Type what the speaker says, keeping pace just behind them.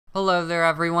Hello there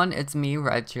everyone, it's me,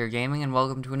 Gaming, and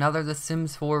welcome to another The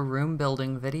Sims 4 room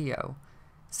building video.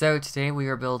 So today we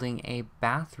are building a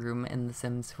bathroom in The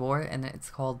Sims 4, and it's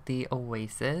called the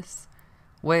Oasis,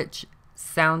 which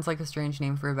sounds like a strange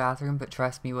name for a bathroom, but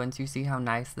trust me, once you see how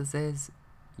nice this is,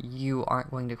 you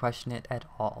aren't going to question it at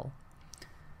all.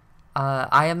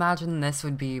 I imagine this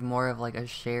would be more of like a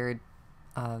shared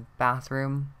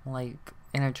bathroom, like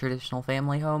in a traditional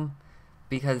family home,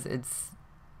 because it's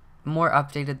more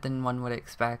updated than one would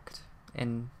expect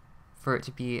for it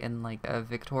to be in like a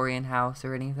Victorian house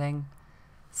or anything.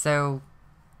 So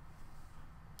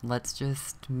let's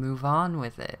just move on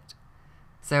with it.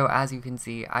 So as you can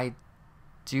see, I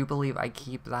do believe I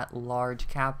keep that large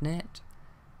cabinet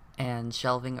and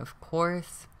shelving, of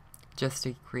course, just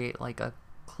to create like a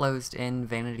closed-in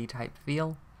vanity type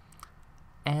feel.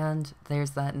 And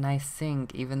there's that nice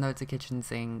sink. Even though it's a kitchen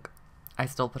sink, I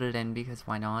still put it in because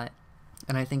why not?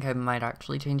 And I think I might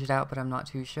actually change it out, but I'm not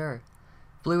too sure.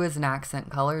 Blue is an accent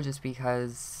color just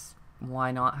because why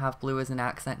not have blue as an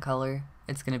accent color?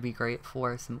 It's going to be great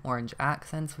for some orange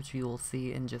accents, which you will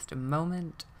see in just a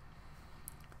moment.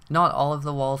 Not all of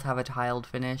the walls have a tiled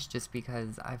finish just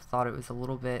because I've thought it was a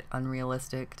little bit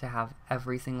unrealistic to have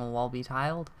every single wall be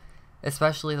tiled,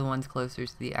 especially the ones closer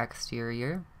to the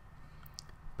exterior.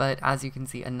 But as you can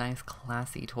see, a nice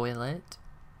classy toilet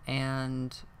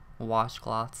and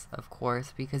washcloths, of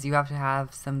course, because you have to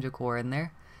have some decor in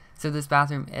there. So this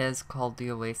bathroom is called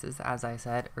the Oasis, as I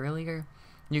said earlier.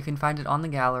 You can find it on the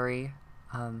gallery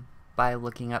by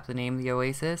looking up the name the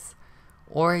Oasis,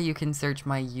 or you can search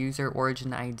my user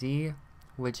origin ID,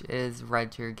 which is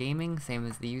Gaming, same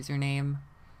as the username,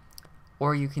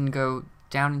 or you can go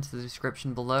down into the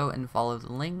description below and follow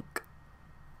the link.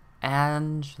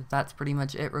 And that's pretty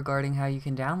much it regarding how you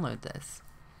can download this.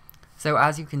 So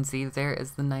as you can see, there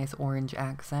is the nice orange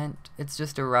accent. It's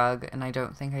just a rug, and I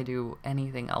don't think I do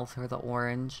anything else for the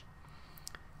orange.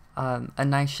 A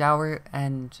nice shower,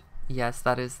 and yes,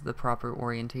 that is the proper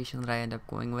orientation that I end up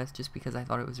going with, just because I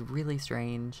thought it was really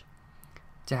strange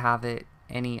to have it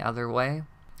any other way.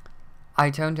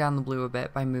 I toned down the blue a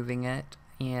bit by moving it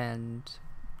and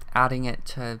adding it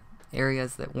to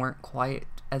areas that weren't quite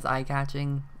as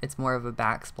eye-catching. It's more of a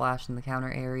backsplash in the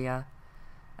counter area.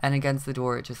 And against the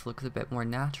door, it just looks a bit more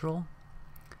natural.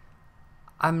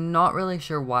 I'm not really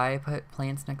sure why I put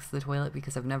plants next to the toilet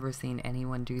because I've never seen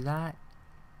anyone do that.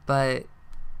 But,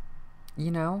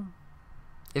 you know,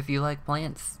 if you like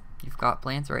plants, you've got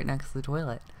plants right next to the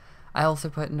toilet. I also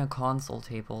put in a console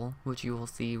table, which you will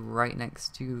see right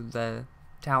next to the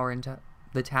shower and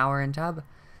tub.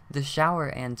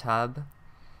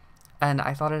 And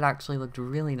I thought it actually looked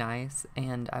really nice,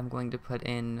 and I'm going to put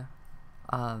in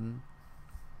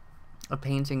a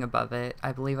painting above it.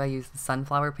 I believe I used the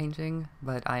sunflower painting,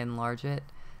 but I enlarge it.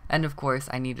 And of course,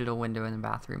 I needed a window in the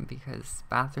bathroom because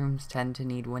bathrooms tend to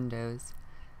need windows.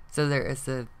 So there is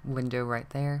a window right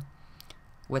there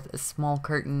with a small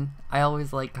curtain. I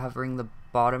always like covering the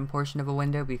bottom portion of a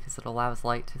window because it allows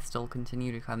light to still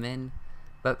continue to come in,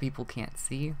 but people can't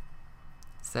see.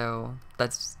 So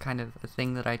that's kind of a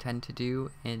thing that I tend to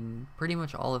do in pretty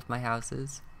much all of my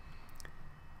houses.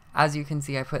 As you can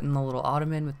see, I put in the little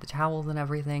ottoman with the towels and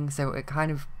everything, so it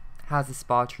kind of has a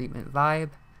spa treatment vibe.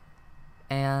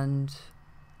 And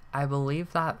I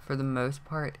believe that for the most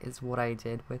part is what I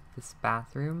did with this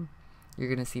bathroom. You're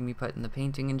going to see me put in the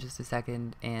painting in just a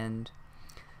second, and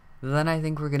then I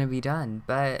think we're going to be done.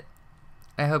 But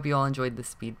I hope you all enjoyed the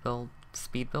speed build.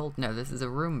 Speed build? No, this is a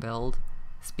room build.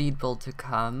 Speed build to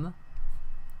come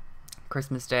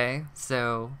Christmas Day,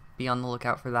 so be on the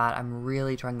lookout for that. I'm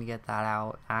really trying to get that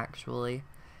out, actually.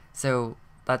 So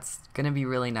that's gonna be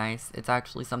really nice. It's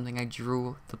actually something I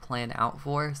drew the plan out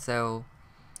for, so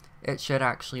it should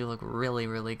actually look really,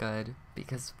 really good,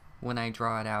 because when I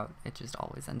draw it out, it just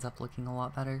always ends up looking a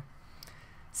lot better.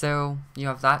 So you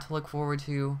have that to look forward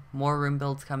to. More room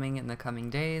builds coming in the coming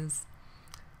days.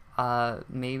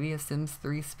 Maybe a Sims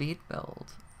 3 speed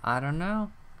build. I don't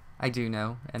know. I do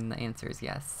know, and the answer is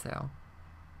yes, so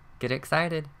get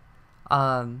excited.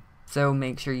 So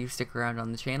make sure you stick around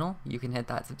on the channel. You can hit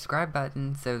that subscribe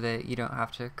button so that you don't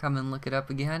have to come and look it up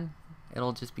again.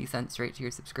 It'll just be sent straight to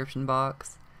your subscription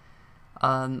box.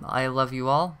 I love you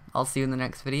all. I'll see you in the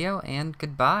next video, and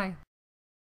goodbye.